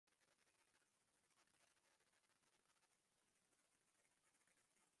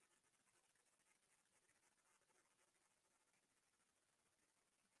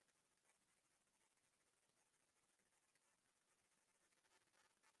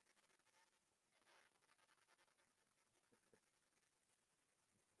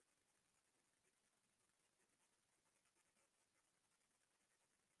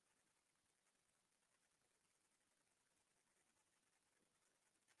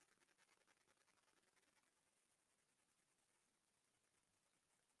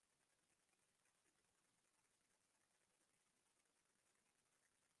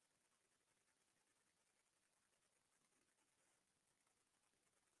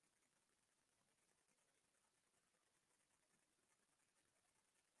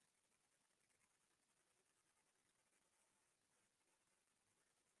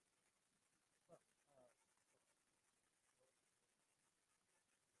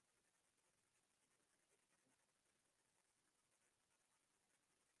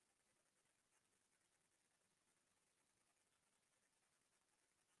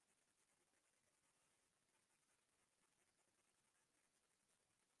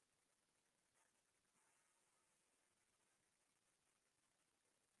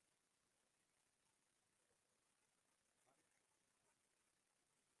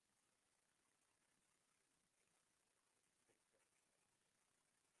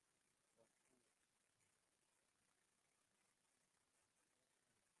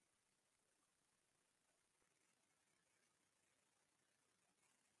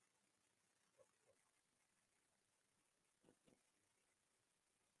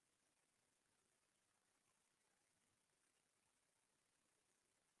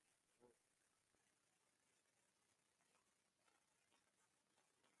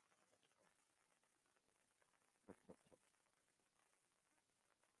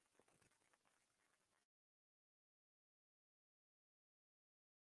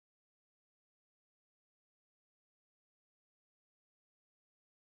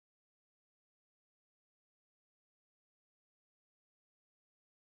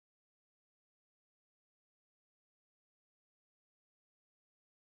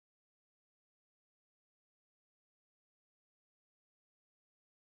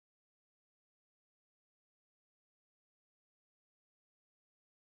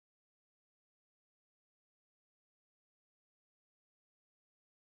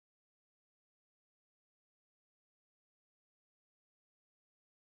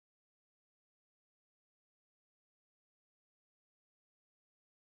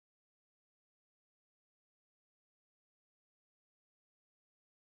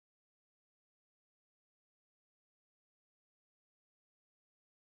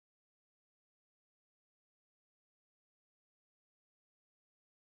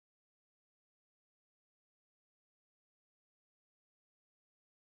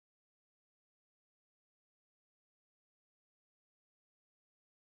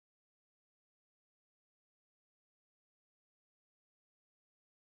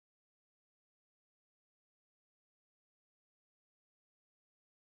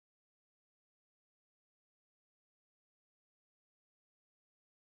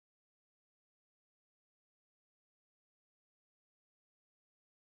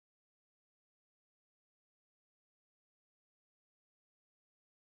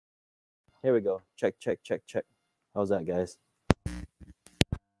Here we go. Check, check, check, check. How's that, guys?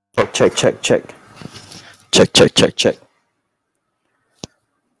 Check, check, check, check. Check, check, check, check.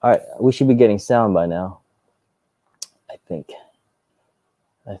 All right, we should be getting sound by now. I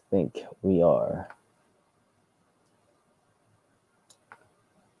think we are.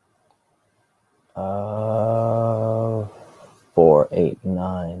 Uh,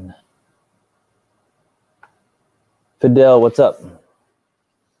 489. Fidel, what's up?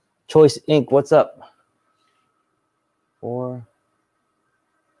 Choice Ink, what's up? 4,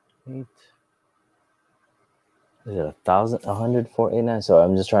 8. Is it 1,000? 100? 489? So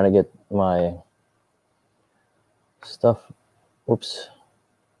I'm just trying to get my stuff. Whoops.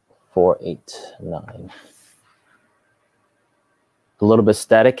 489. A little bit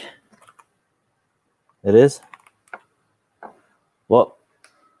static. It is? Well,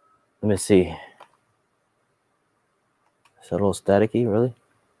 let me see. Is it a little staticky, really?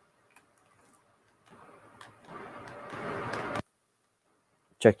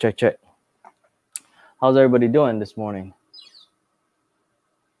 Check, check, check. How's everybody doing this morning?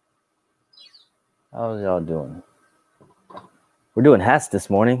 How's y'all doing? We're doing hats this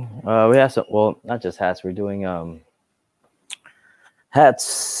morning. We have some, well, not just hats. We're doing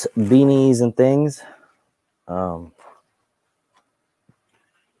hats, beanies, and things.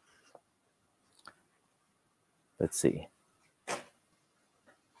 Let's see.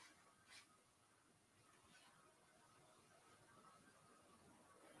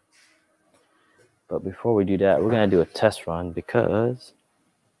 But before we do that, we're going to do a test run because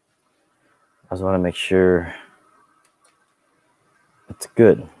I just want to make sure it's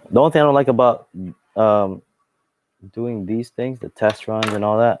good. The only thing I don't like about doing these things, the test runs and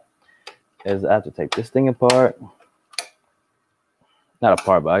all that, is I have to take this thing apart. Not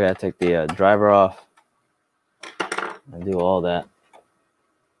apart, but I got to take the driver off and do all that.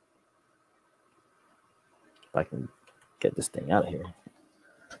 If I can get this thing out of here.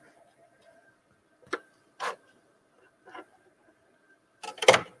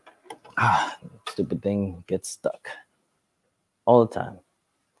 Stupid thing gets stuck all the time.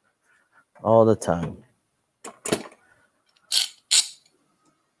 All the time.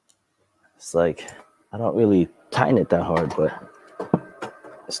 It's like I don't really tighten it that hard, but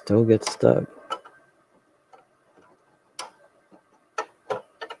it still gets stuck.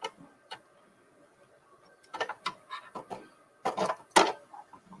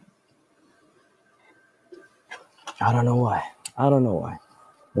 I don't know why. I don't know why.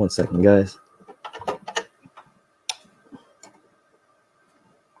 1 second, guys.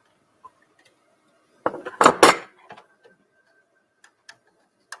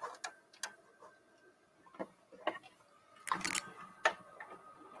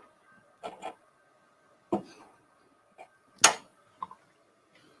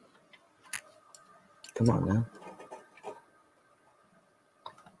 Come on now.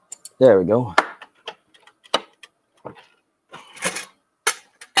 There we go.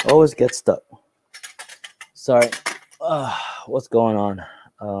 Always get stuck. Sorry. What's going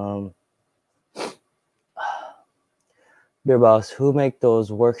on? Beer Boss, who make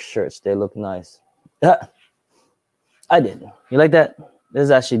those work shirts? They look nice. I did. You like that? This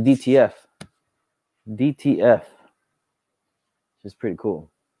is actually DTF. DTF. Which is pretty cool.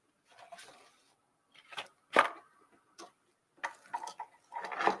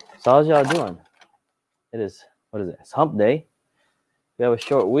 So how's y'all doing? It is, what is it? It's hump day. We have a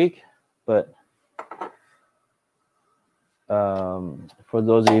short week, but for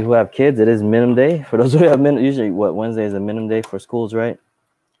those of you who have kids, it is minimum day. For those who have usually what Wednesday is a minimum day for schools, right?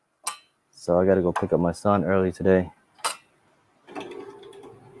 So I got to go pick up my son early today.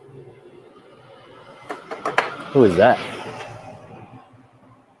 Who is that?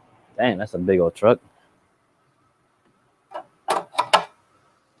 Dang, that's a big old truck.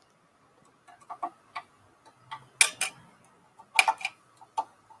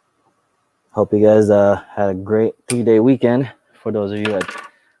 Hope you guys had a great 3-day weekend. For those of you that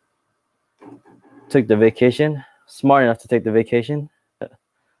took the vacation, smart enough to take the vacation.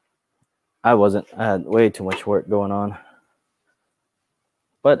 I wasn't. I had way too much work going on.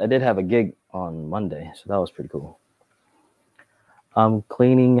 But I did have a gig on Monday, so that was pretty cool. I'm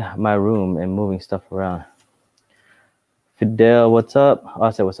cleaning my room and moving stuff around. Fidel, what's up? Oh,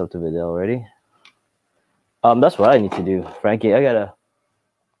 I said what's up to Fidel already. That's what I need to do, Frankie.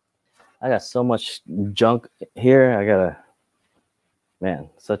 I got so much junk here. Man,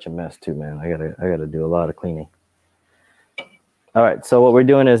 such a mess too, man. I gotta do a lot of cleaning. All right, so what we're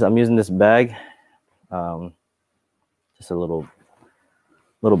doing is I'm using this bag, just a little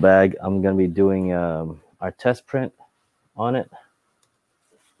bag. I'm gonna be doing our test print on it.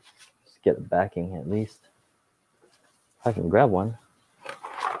 Just get a backing at least. I can grab one.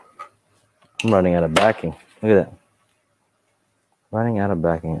 I'm running out of backing. Look at that. Running out of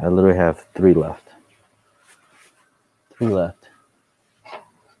backing. I literally have 3 left. 3 left.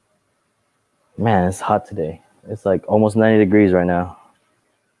 Man, it's hot today. It's like almost 90 degrees right now.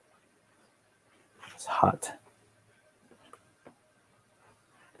 It's hot.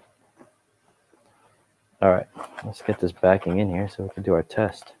 All right, let's get this backing in here so we can do our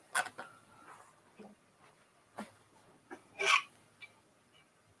test.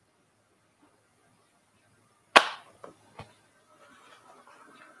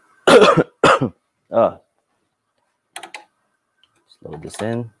 Let's load this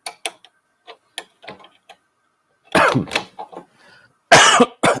in.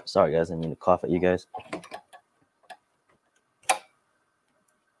 Sorry guys, I didn't mean to cough at you guys.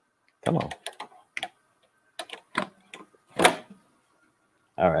 Come on.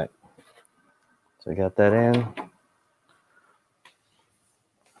 All right. So we got that in.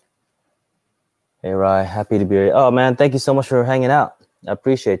 Hey Rye, happy to be here. Oh man, thank you so much for hanging out. I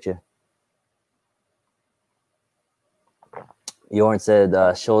appreciate you. Jorn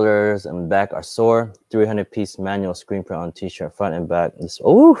said shoulders and back are sore. 300-piece manual screen print on t-shirt, front and back.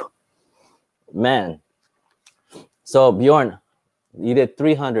 Oh, man. So Bjorn, you did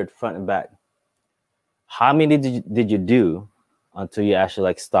 300 front and back. How many did you do until you actually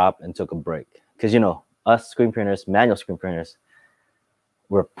like stopped and took a break? Because you know, us screen printers, manual screen printers,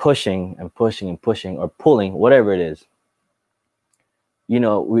 we're pushing and pushing and pushing or pulling, whatever it is. You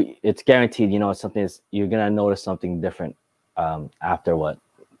know, it's guaranteed, you know, something is, you're gonna notice something different after what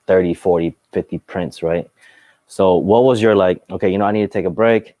 30, 40, 50 prints, right? So what was your like, okay, you know, I need to take a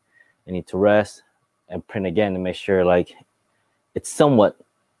break, I need to rest and print again to make sure like it's somewhat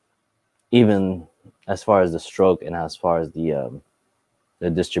even as far as the stroke and as far as the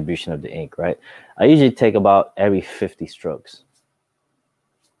distribution of the ink, right? I usually take about every 50 strokes.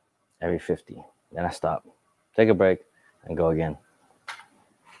 Every 50. Then I stop, take a break, and go again.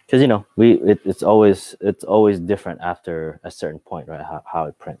 Because you know, it's always different after a certain point, right? How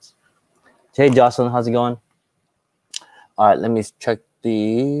it prints. Hey Jocelyn, how's it going? All right, let me check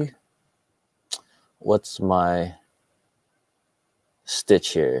what's my stitch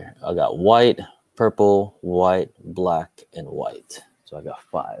here. I got white, purple, white, black, and white. So I got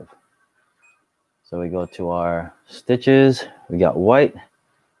 5. So we go to our stitches. We got white,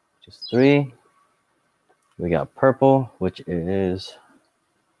 which is 3. We got purple, which is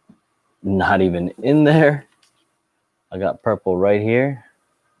not even in there. I got purple right here.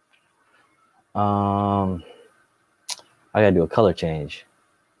 I gotta do a color change.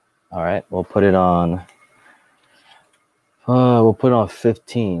 All right, we'll put it on. We'll put it on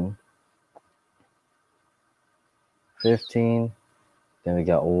 15. 15. Then we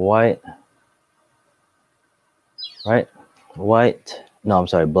got white. Right? White. No, I'm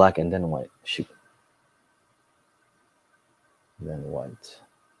sorry, black and then white. Shoot. Then white.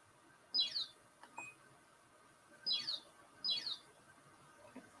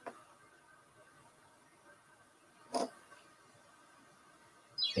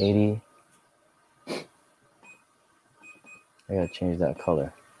 $80. I gotta change that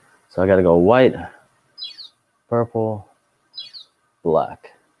color. So I gotta go white, purple,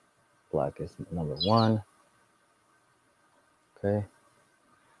 black. Black is number 1. Okay.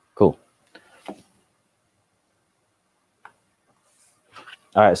 Cool.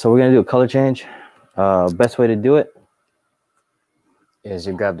 All right, so we're gonna do a color change. Best way to do it is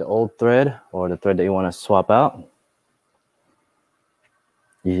you grab the old thread or the thread that you want to swap out.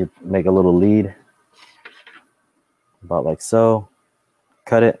 You make a little lead about like so,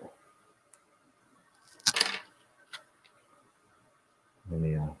 cut it. Let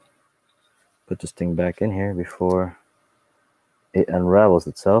me put this thing back in here before it unravels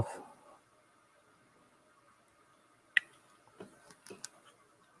itself.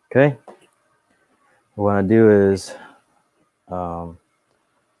 Okay, what I do is put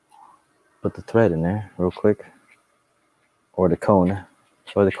the thread in there real quick, or the cone,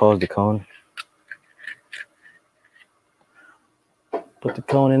 or they call it the cone. Put the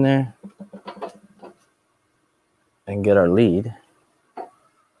cone in there and get our lead.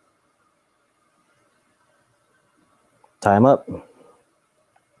 Tie them up.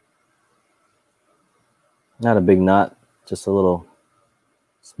 Not a big knot, just a little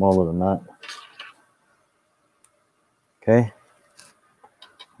small little knot. Okay.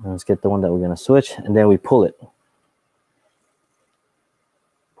 Let's get the one that we're gonna switch, and then we pull it.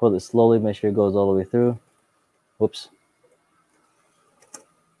 Pull it slowly, make sure it goes all the way through. Whoops.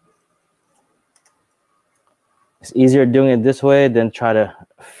 It's easier doing it this way than try to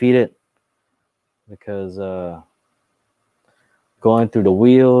feed it because going through the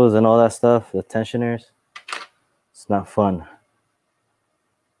wheels and all that stuff, the tensioners, it's not fun.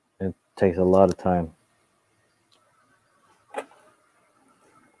 It takes a lot of time.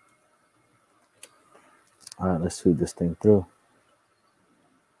 All right, let's feed this thing through.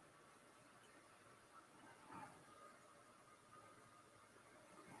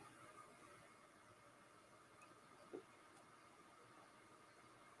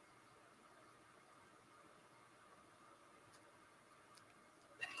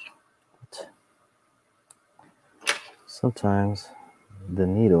 Sometimes the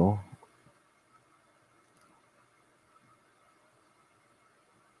needle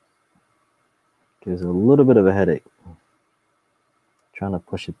gives a little bit of a headache trying to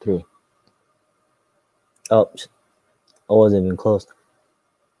push it through. Oh, I wasn't even close.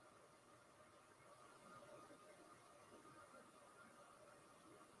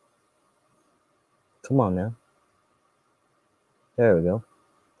 Come on now. There we go.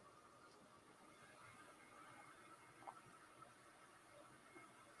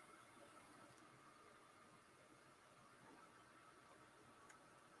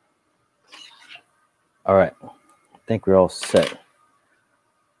 All right, I think we're all set.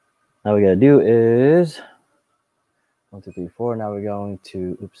 Now we gotta do is 1, 2, 3, 4. Now we're going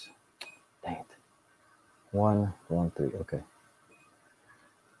to, oops, dang it. 1, 1, 3. Okay.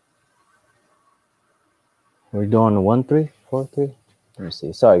 We're doing 1, 3, 4, 3. Let me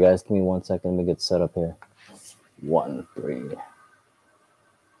see. Sorry guys, give me 1 second. Let me get set up here. 1, 3,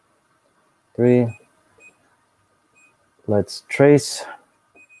 3. Let's trace.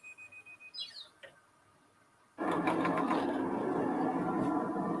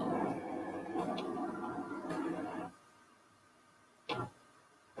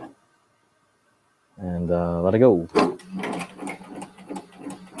 And let it go.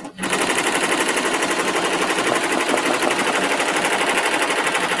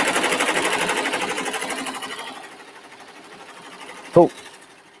 Cool.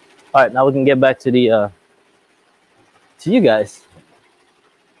 All right, now we can get back to the to you guys.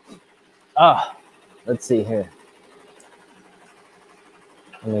 Let's see here.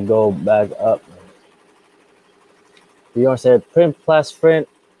 I'm gonna go back up. Bjorn said print plus print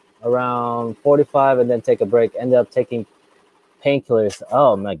around 45 and then take a break. Ended up taking painkillers.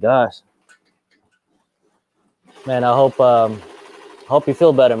 Oh my gosh, man. I hope you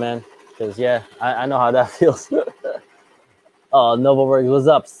feel better, man. Cause yeah, I know how that feels. Oh, Novo Works, what's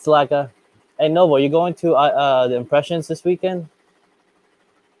up, Slacker? Hey Novo, you going to the Impressions this weekend?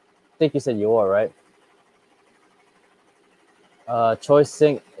 I think you said you are, right? Choice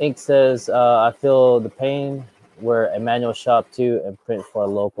Ink says, I feel the pain. We're a manual shop too and print for a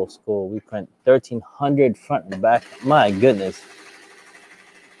local school. We print 1,300 front and back. My goodness.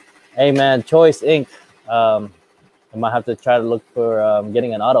 Hey man, Choice Ink. I might have to try to look for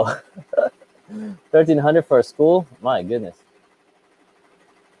getting an auto. 1,300 for a school? My goodness.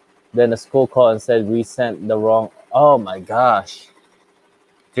 Then the school called and said we sent the wrong. Oh my gosh.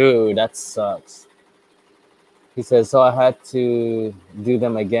 Dude, that sucks. He says, so I had to do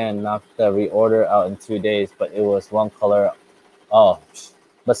them again, knock the reorder out in 2 days, but it was one color. Oh,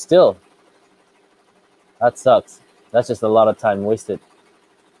 but still, that sucks. That's just a lot of time wasted.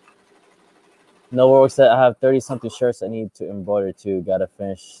 No worries that I have 30-something shirts I need to embroider too. Gotta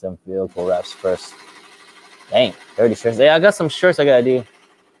finish some vehicle wraps first. Dang, 30 shirts. Yeah, I got some shirts I gotta do,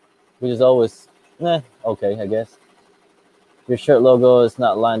 which is always, okay, I guess. Your shirt logo is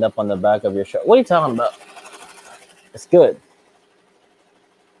not lined up on the back of your shirt. What are you talking about? It's good.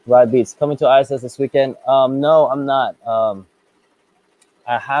 RhyBeats coming to ISS this weekend. No, I'm not.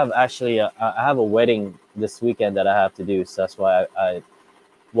 I have actually I have a wedding this weekend that I have to do, so that's why I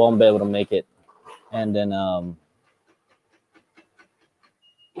won't be able to make it. And then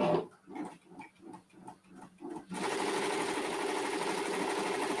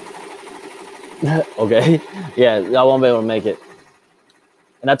okay, yeah, I won't be able to make it.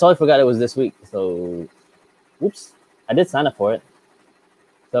 And I totally forgot it was this week. So, whoops, I did sign up for it.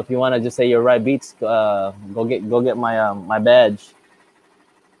 So if you want to just say your RhyBeats, go get my my badge.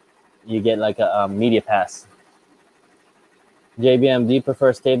 You get like a media pass. JBM, do you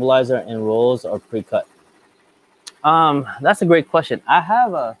prefer stabilizer in rolls or pre-cut? That's a great question. I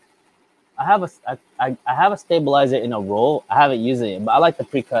have a stabilizer in a roll. I haven't used it, but I like the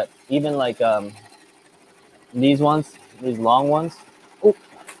pre-cut. Even like these ones, these long ones. Ooh.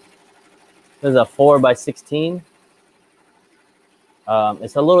 There's a 4x16.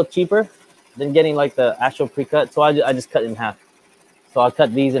 It's a little cheaper than getting like the actual pre-cut, so I just cut it in half. So I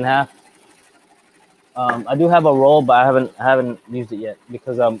cut these in half. I do have a roll, but I haven't used it yet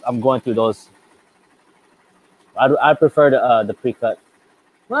because I'm going through those I prefer the pre-cut.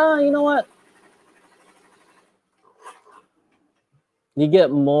 Well, you know what? You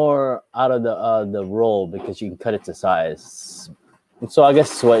get more out of the roll because you can cut it to size. So I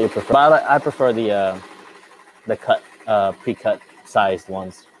guess it's what you prefer. But I prefer the cut pre-cut sized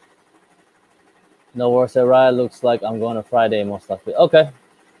ones. No worse at ride. Looks like I'm going to Friday most likely. Okay,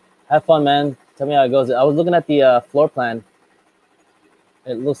 have fun, man. Tell me how it goes. I was looking at the floor plan.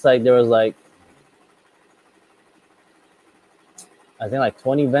 It looks like there was like I think like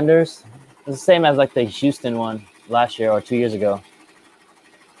 20 vendors. It's the same as like the Houston one last year or 2 years ago.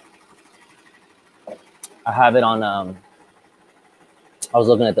 I have it on. I was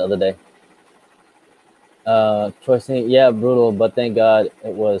looking at the other day. Choicing, yeah, brutal, but thank God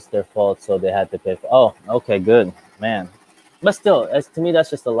it was their fault, so they had to pay for. Oh, okay, good, man. But still, to me, that's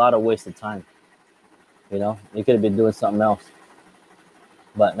just a lot of wasted time. You know, you could have been doing something else.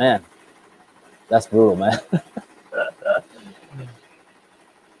 But man, that's brutal, man.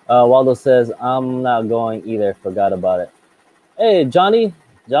 Waldo says I'm not going either. Forgot about it. Hey, Johnny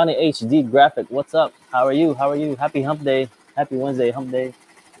HD Graphic, what's up? How are you? How are you? Happy Hump Day. Happy Wednesday, Hump Day.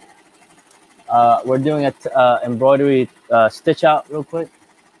 We're doing a embroidery stitch out real quick.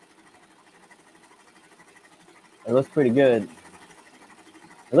 It looks pretty good.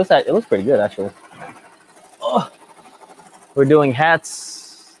 It looks pretty good actually. Oh, we're doing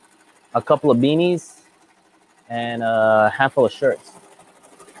hats, a couple of beanies, and a handful of shirts.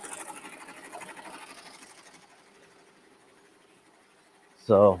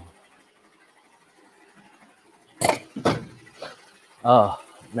 So, oh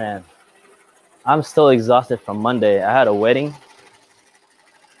man, I'm still exhausted from Monday. I had a wedding.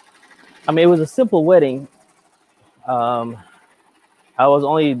 I mean, it was a simple wedding. Um, I was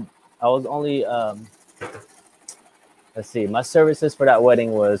only, let's see, my services for that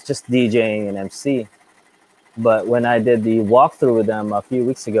wedding was just DJing and MC. But when I did the walkthrough with them a few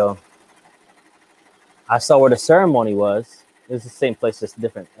weeks ago, I saw where the ceremony was. It was the same place, just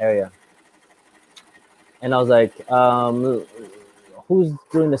different area. And I was like, who's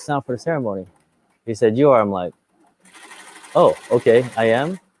doing the sound for the ceremony? He said, you are. I'm like, oh, okay, I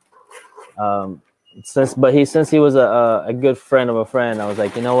am. Since he was a good friend of a friend, I was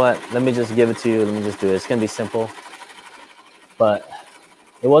like, you know what? Let me just give it to you. Let me just do it. It's gonna be simple, but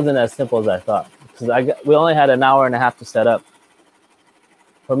it wasn't as simple as I thought because we only had an hour and a half to set up.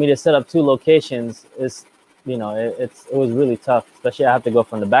 For me to set up 2 locations is, you know, it was really tough. Especially I have to go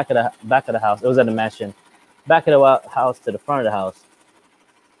from the back of the house. It was at a mansion, back of the house to the front of the house.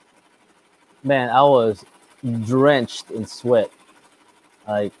 Man, I was drenched in sweat.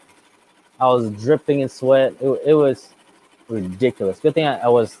 Like I was dripping in sweat. It was ridiculous. Good thing I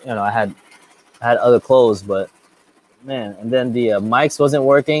was, you know, I had other clothes, but man, and then the mics wasn't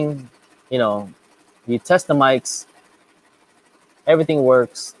working. You know, you test the mics, everything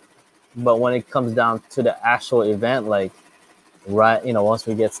works, but when it comes down to the actual event, like right, you know, once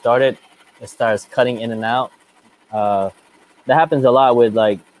we get started, it starts cutting in and out. That happens a lot with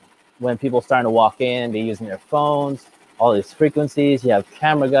like when people starting to walk in, they're using their phones, all these frequencies. You have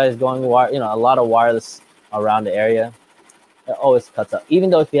camera guys going wire, you know, a lot of wireless around the area. It always cuts up, even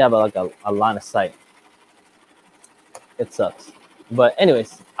though if you have a line of sight, it sucks. But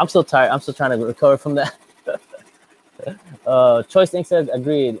anyways, I'm still tired. I'm still trying to recover from that. Choice Inc. said,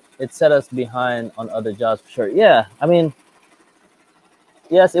 agreed. It set us behind on other jobs for sure. Yeah, I mean,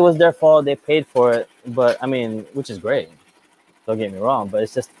 yes, it was their fault. They paid for it, but I mean, which is great. Don't get me wrong, but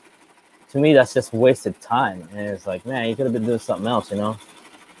it's just, to me, that's just wasted time. And it's like, man, you could have been doing something else, you know?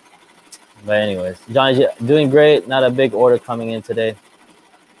 But anyways, Johnny's doing great. Not a big order coming in today.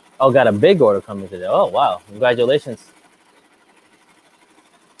 Oh, got a big order coming today. Oh, wow. Congratulations.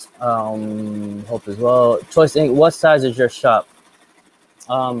 Hope as well. Choice Inc. What size is your shop?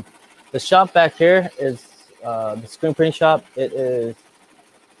 The shop back here is the screen printing shop. It is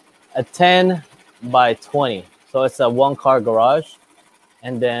a 10 by 20. So it's a 1-car garage.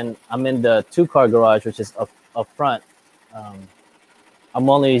 And then I'm in the 2-car garage, which is up front. I'm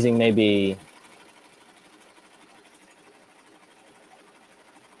only using maybe,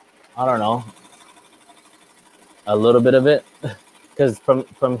 I don't know, a little bit of it. Because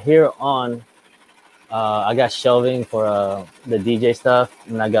from here on, I got shelving for the DJ stuff,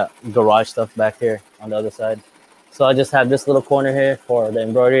 and I got garage stuff back here on the other side. So I just have this little corner here for the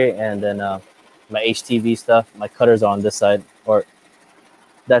embroidery, and then my HTV stuff. My cutters are on this side, or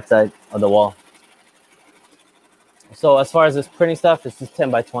that side of the wall. So as far as this printing stuff, it's just 10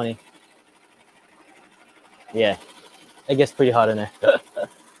 by 20. Yeah, it gets pretty hot in there.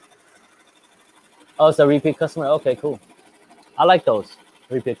 Oh, it's a repeat customer? Okay, cool. I like those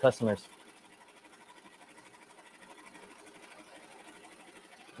repeat customers.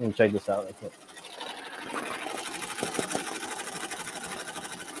 Let me check this out real quick.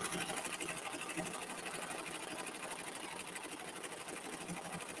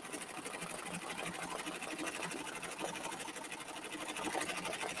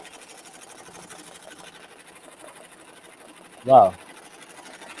 Wow.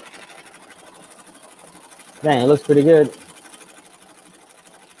 Dang, it looks pretty good.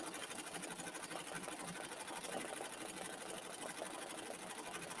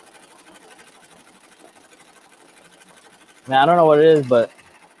 Man, I don't know what it is, but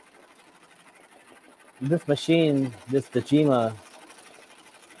this machine, this Dejima,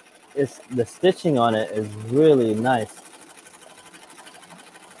 the stitching on it is really nice.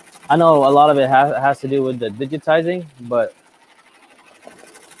 I know a lot of it has to do with the digitizing, but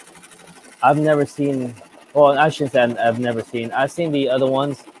I've never seen. Well, I shouldn't say I've never seen. I've seen the other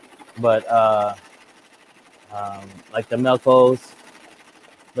ones, but like the Melcos,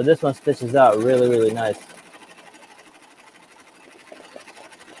 but this one stitches out really, really nice.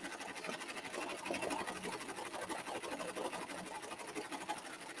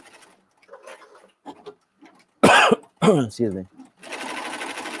 Excuse me.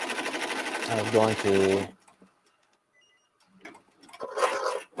 I was going to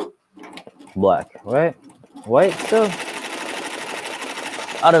black, right? White still?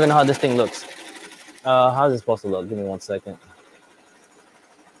 I don't even know how this thing looks. How's it supposed to look? Give me 1 second.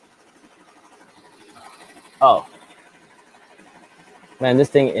 Oh. Man, this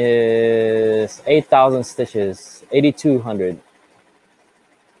thing is 8,000 stitches, 8,200.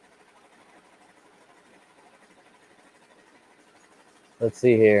 Let's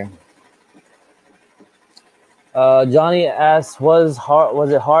see here. Johnny asks, was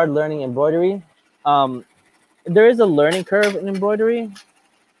it hard learning embroidery? There is a learning curve in embroidery.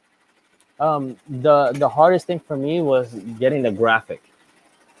 The hardest thing for me was getting the graphic,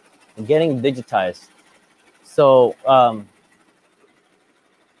 getting digitized. So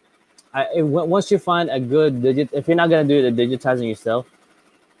once you find a good if you're not gonna do the digitizing yourself,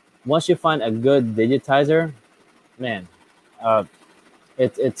 once you find a good digitizer, man,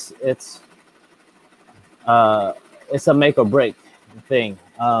 it's a make or break thing.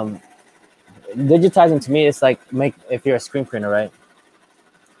 Digitizing to me is like if you're a screen printer, right?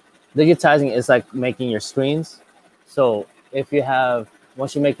 Digitizing is like making your screens. So if you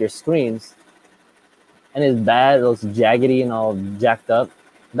once you make your screens and it's bad, it looks jaggedy and all jacked up,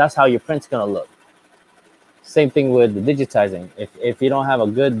 that's how your print's gonna look. Same thing with the digitizing. If you don't have a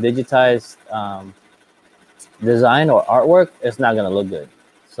good digitized design or artwork, it's not gonna look good.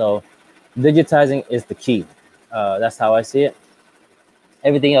 So digitizing is the key. That's how I see it.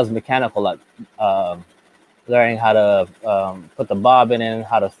 Everything else mechanical, like learning how to put the bobbin in,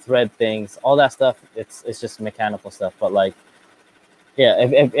 how to thread things, all that stuff. It's just mechanical stuff. But like,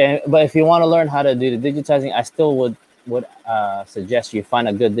 yeah, but if you want to learn how to do the digitizing, I still would suggest you find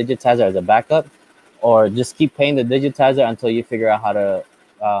a good digitizer as a backup, or just keep paying the digitizer until you figure out how to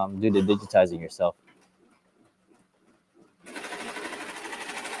do the digitizing yourself.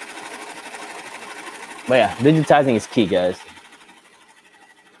 But yeah, digitizing is key, guys,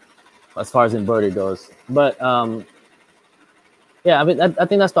 as far as embroidery goes. But yeah, I mean, I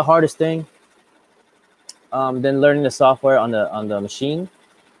think that's the hardest thing. Then learning the software on the machine,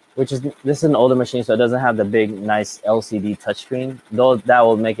 this is an older machine, so it doesn't have the big, nice LCD touchscreen. Though that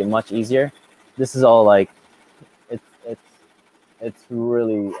will make it much easier. This is all like, it's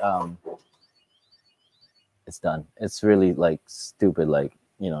really it's done. It's really like stupid. Like,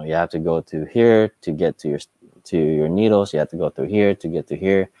 you have to go to here to get to your needles. You have to go through here to get to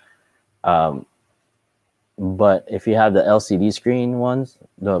here. But if you have the LCD screen ones,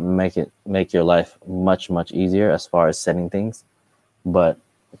 they'll make your life much easier as far as setting things. But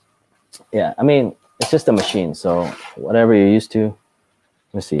yeah, I mean, it's just a machine, so whatever you're used to.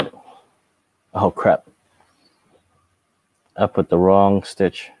 Let me see. Oh crap, I put the wrong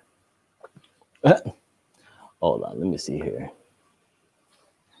stitch. Hold on, let me see here.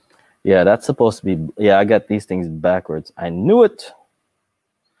 Yeah, that's supposed to be. Yeah, I got these things backwards. I knew it.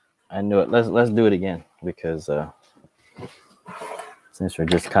 Let's do it again, because since we're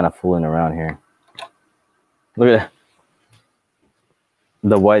just kind of fooling around here. Look at that.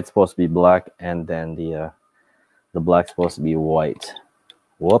 The white's supposed to be black, and then the black's supposed to be white.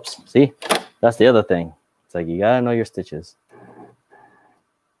 Whoops. See, that's the other thing. It's like, you gotta know your stitches.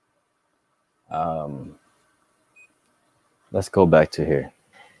 Let's go back to here.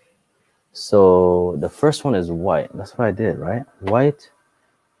 So the first one is white. That's what I did, right? White.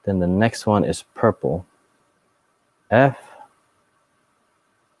 Then the next one is purple. F.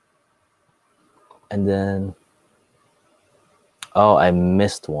 And then Oh, I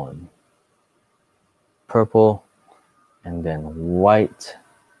missed one. Purple, and then white,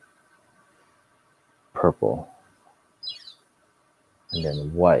 purple, and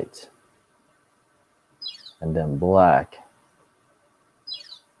then white, and then black,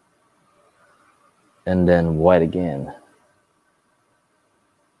 and then white again.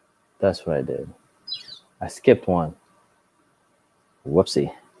 That's what I did. I skipped one.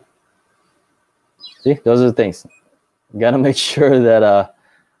 Whoopsie. See, those are the things. You gotta make sure that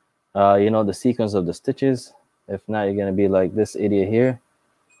you know the sequence of the stitches. If not, you're gonna be like this idiot here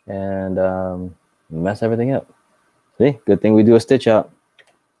and mess everything up. See, good thing we do a stitch out.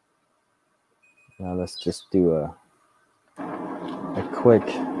 Now let's just do a quick.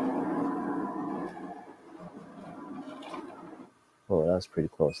 Oh, that was pretty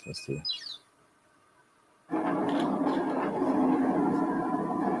close. Let's see.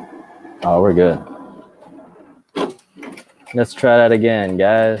 Oh, we're good. Let's try that again,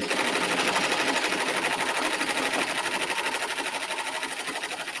 guys.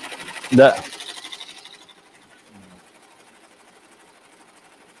 That.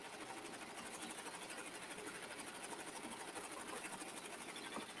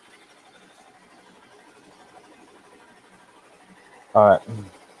 All right.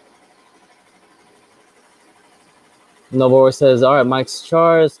 Novelworks says, all right, Mike's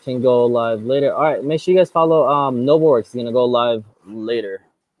Chars can go live later. All right, make sure you guys follow Novelworks. He's gonna go live later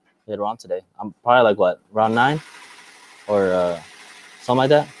on today. I'm probably like what, around 9 or something like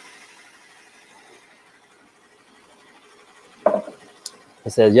that.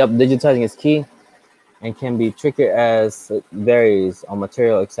 It says, yep, digitizing is key and can be tricky as it varies on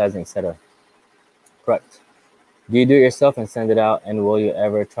material, sizing, etc. Correct. Do you do it yourself and send it out, and will you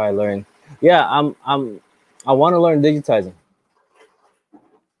ever try learning? Yeah, I want to learn digitizing.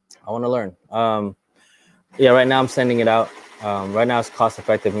 I want to learn. Yeah, right now I'm sending it out. Right now it's cost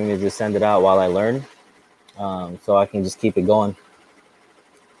effective for me to just send it out while I learn, so I can just keep it going.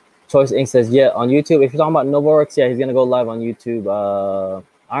 Choice Ink says, yeah, on YouTube. If you're talking about Novelworks, yeah, he's gonna go live on YouTube.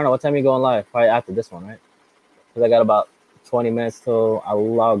 I don't know what time you're going live. Probably after this one, right? Because I got about 20 minutes till I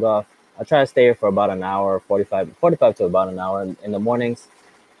log off. I try to stay here for about an hour, 45 to about an hour in the mornings.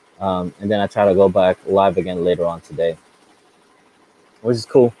 And then I try to go back live again later on today, which is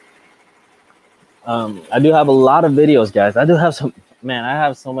cool. I do have a lot of videos, guys. I do have some, man, I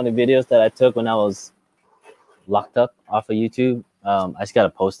have so many videos that I took when I was locked up off of YouTube. I just got to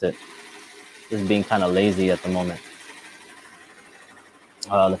post it. Just being kind of lazy at the moment.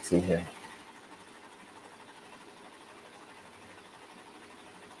 Let's see here.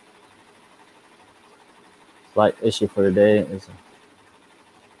 Slight issue for today is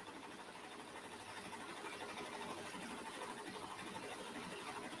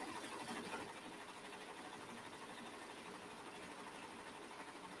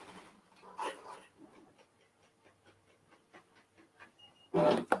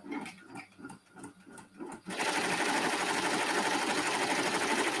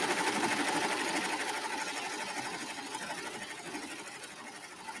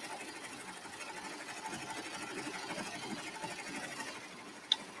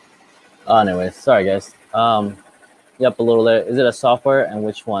anyways, sorry guys. Yep, a little late. Is it a software, and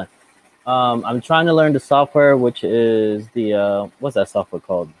which one? I'm trying to learn the software, which is the what's that software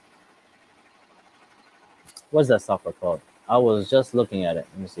called? What's that software called? I was just looking at it.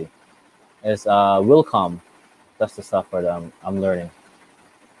 Let me see. It's Willcom. That's the software that I'm learning.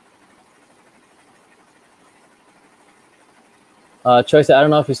 Choice, I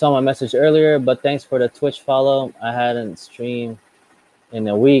don't know if you saw my message earlier, but thanks for the Twitch follow. I hadn't streamed in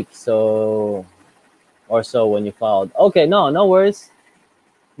a week, so when you followed. Okay, no worries.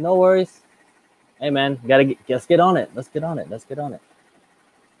 No worries. Hey man, let's get on it. Let's get on it.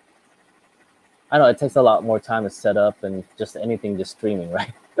 I know it takes a lot more time to set up and just anything just streaming,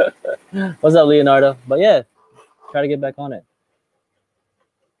 right? What's up, Leonardo? But yeah, try to get back on it.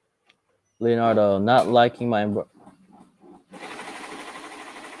 Leonardo, not liking my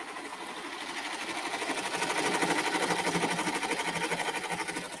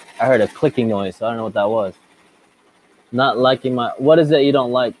I heard a clicking noise, so I don't know what that was. Not liking my, what is it you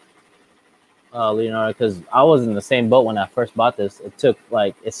don't like, Leonardo? Because I was in the same boat when I first bought this. It took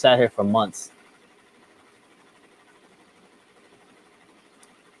it sat here for months.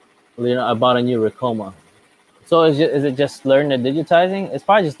 Leonardo, I bought a new Ricoma. So is it just learning the digitizing? It's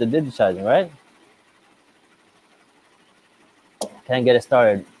probably just the digitizing, right? Can't get it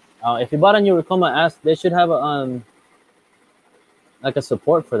started. If you bought a new Ricoma, ask. They should have a a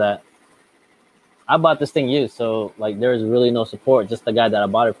support for that. I bought this thing used, so there's really no support. Just the guy that I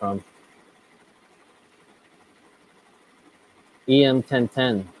bought it from.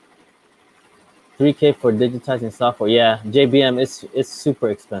 EM1010. 3K for digitizing software. Yeah, JBM is super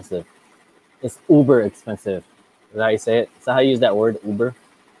expensive. It's uber expensive. Is that how you say it? Is that how you use that word, Uber?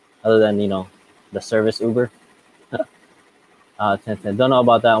 Other than, the service Uber? 1010. Don't know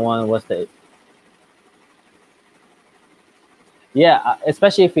about that one. What's the... Yeah,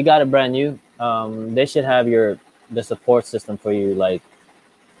 especially if you got it brand new, they should have the support system for you like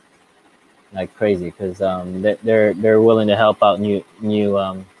crazy, because they're willing to help out new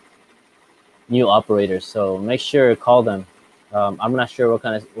operators. So make sure to call them. I'm not sure what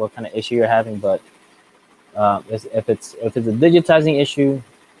kind of issue you're having, but if it's a digitizing issue,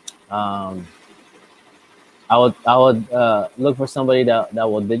 um, I would look for somebody that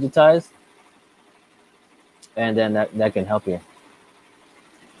will digitize, and then that can help you.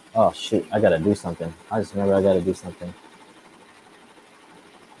 Oh shoot, I gotta do something. I just remember I gotta do something.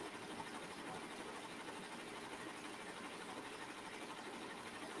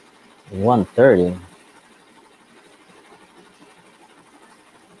 1:30.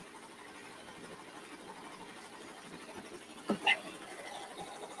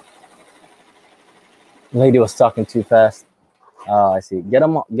 Lady was talking too fast. Oh, I see. Get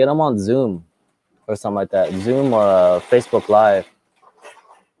them on Zoom or something like that. Zoom or Facebook Live.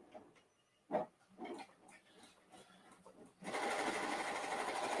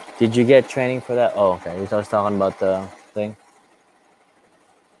 Did you get training for that? Oh, okay. You're just talking about the thing.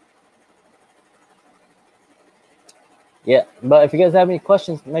 Yeah, but if you guys have any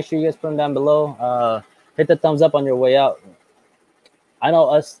questions, make sure you guys put them down below. Hit the thumbs up on your way out. I know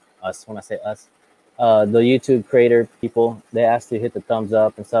us when I say us, the YouTube creator people, they ask to hit the thumbs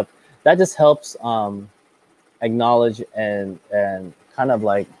up and stuff. That just helps acknowledge and kind of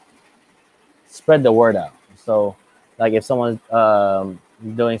like spread the word out. So, like if someone's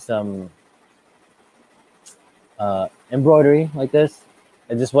doing some embroidery like this,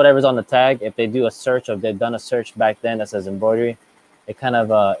 and just whatever's on the tag, if they do a search, or if they've done a search back then that says embroidery, it kind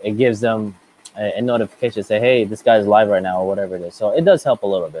of it gives them a notification, say, hey, this guy's live right now, or whatever it is. So it does help a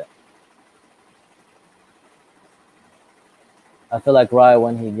little bit. I feel like Rye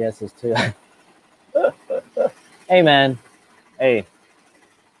when he guesses too. Hey man, hey,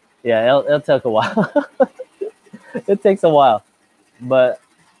 yeah, it'll take a while. It takes a while, but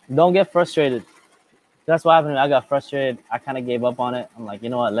don't get frustrated. That's what happened. I got frustrated. I kind of gave up on it. I'm like, you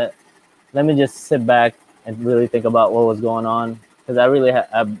know what? Let me just sit back and really think about what was going on, because I really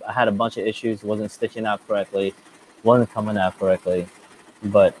I had a bunch of issues. Wasn't stitching out correctly, wasn't coming out correctly,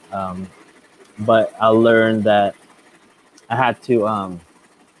 but I learned that I had to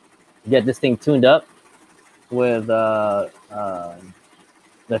get this thing tuned up with the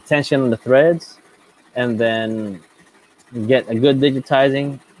tension on the threads, and then get a good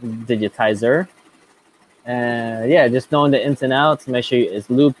digitizer. And yeah, just knowing the ins and outs, make sure it's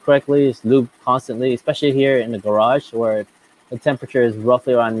lubed correctly, it's lubed constantly, especially here in the garage where the temperature is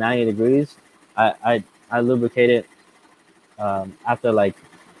roughly around 90 degrees. I lubricate it after, like,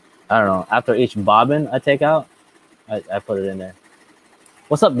 I don't know, after each bobbin I take out, I put it in there.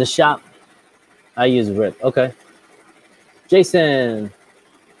 What's up, the shop? I use RIP. Okay. Jason,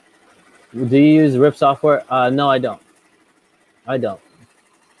 do you use RIP software? No, I don't. I don't.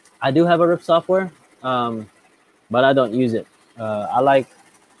 I do have a RIP software, but I don't use it. I'm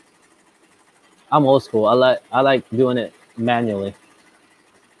old school. I like doing it manually.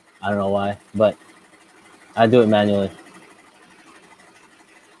 I don't know why, but I do it manually.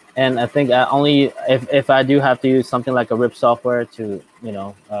 And I think I only if I do have to use something like a RIP software to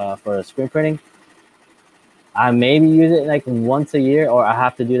for screen printing, I maybe use it like once a year, or I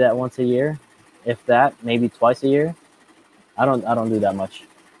have to do that once a year, if that, maybe twice a year. I don't do that much.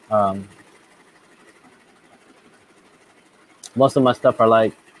 Um, Most of my stuff are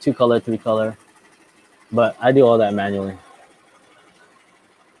like 2-color, 3-color, but I do all that manually.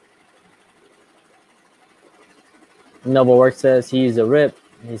 Noble Work says he used a RIP.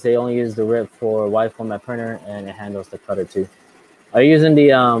 He say only uses the RIP for wide format printer, and it handles the cutter too. Are you using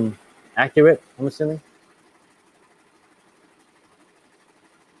the Accurate, I'm assuming?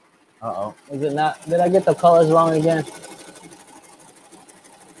 Uh-oh. Is it not? Did I get the colors wrong again?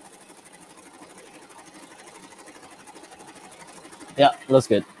 Yeah, looks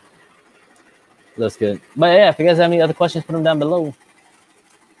good. Looks good. But yeah, if you guys have any other questions, put them down below.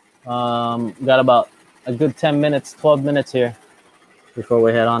 Got about a good 10 minutes, 12 minutes here before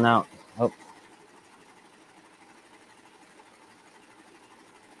we head on out. Oh.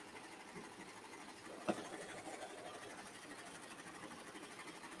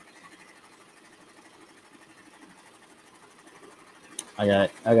 I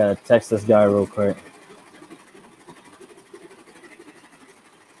gotta text this guy real quick.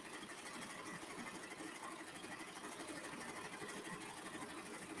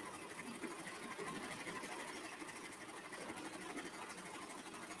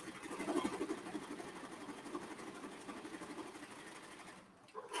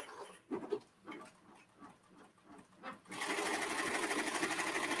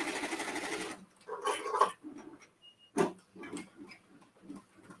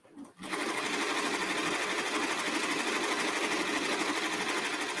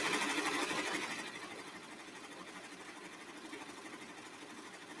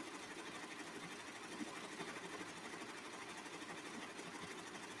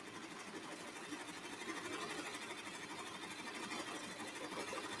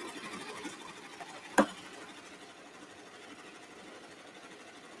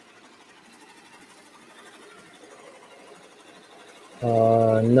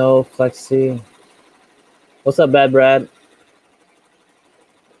 No flexi. What's up, Bad Brad?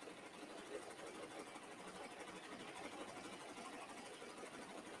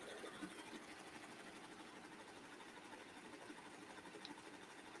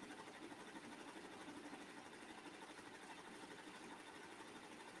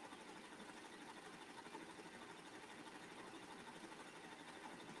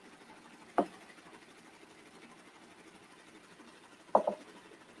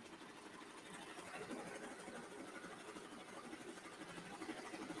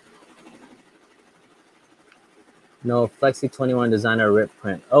 No Flexi 21 designer rip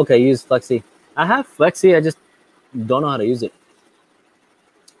print. Okay, use Flexi. I have Flexi. I just don't know how to use it.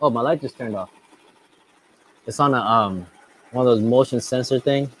 Oh, my light just turned off. It's on a one of those motion sensor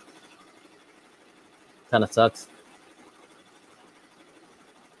thing. Kind of sucks.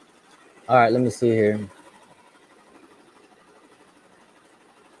 All right, let me see here.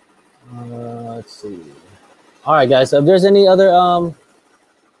 Let's see. All right, guys. So if there's any other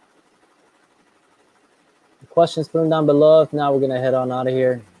questions, put them down below. If not, we're gonna head on out of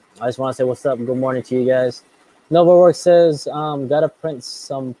here. I just want to say what's up. Good morning to you guys. NovaWorks says, gotta print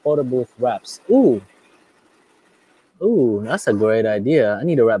some photo booth wraps. Ooh, that's a great idea. I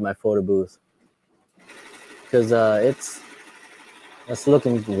need to wrap my photo booth because it's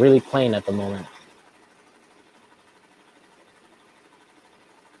looking really plain at the moment.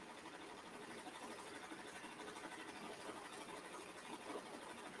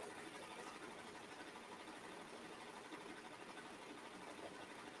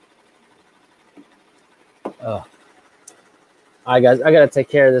 Oh. All right, guys, I gotta take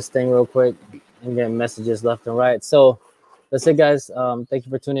care of this thing real quick. I'm getting messages left and right. So that's it, guys. Thank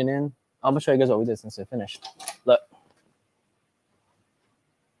you for tuning in. I'm gonna show you guys what we did since we finished. Look,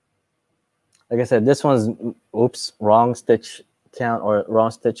 like I said, this one's wrong stitch count or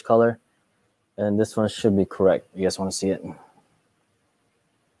wrong stitch color, and this one should be correct. You guys want to see it?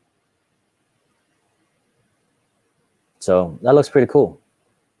 So that looks pretty cool.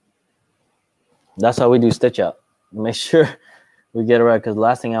 That's how we do stitch out. Make sure we get it right, because the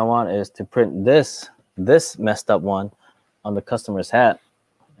last thing I want is to print this messed up one on the customer's hat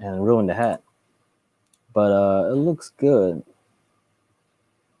and ruin the hat. But it looks good.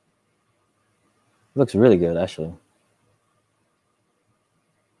 It looks really good, actually.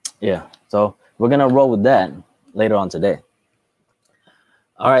 Yeah, so we're gonna roll with that later on today.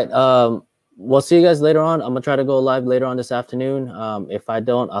 All right, we'll see you guys later on. I'm gonna try to go live later on this afternoon. If I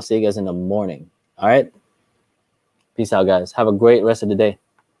don't, I'll see you guys in the morning. All right, peace out, guys. Have a great rest of the day.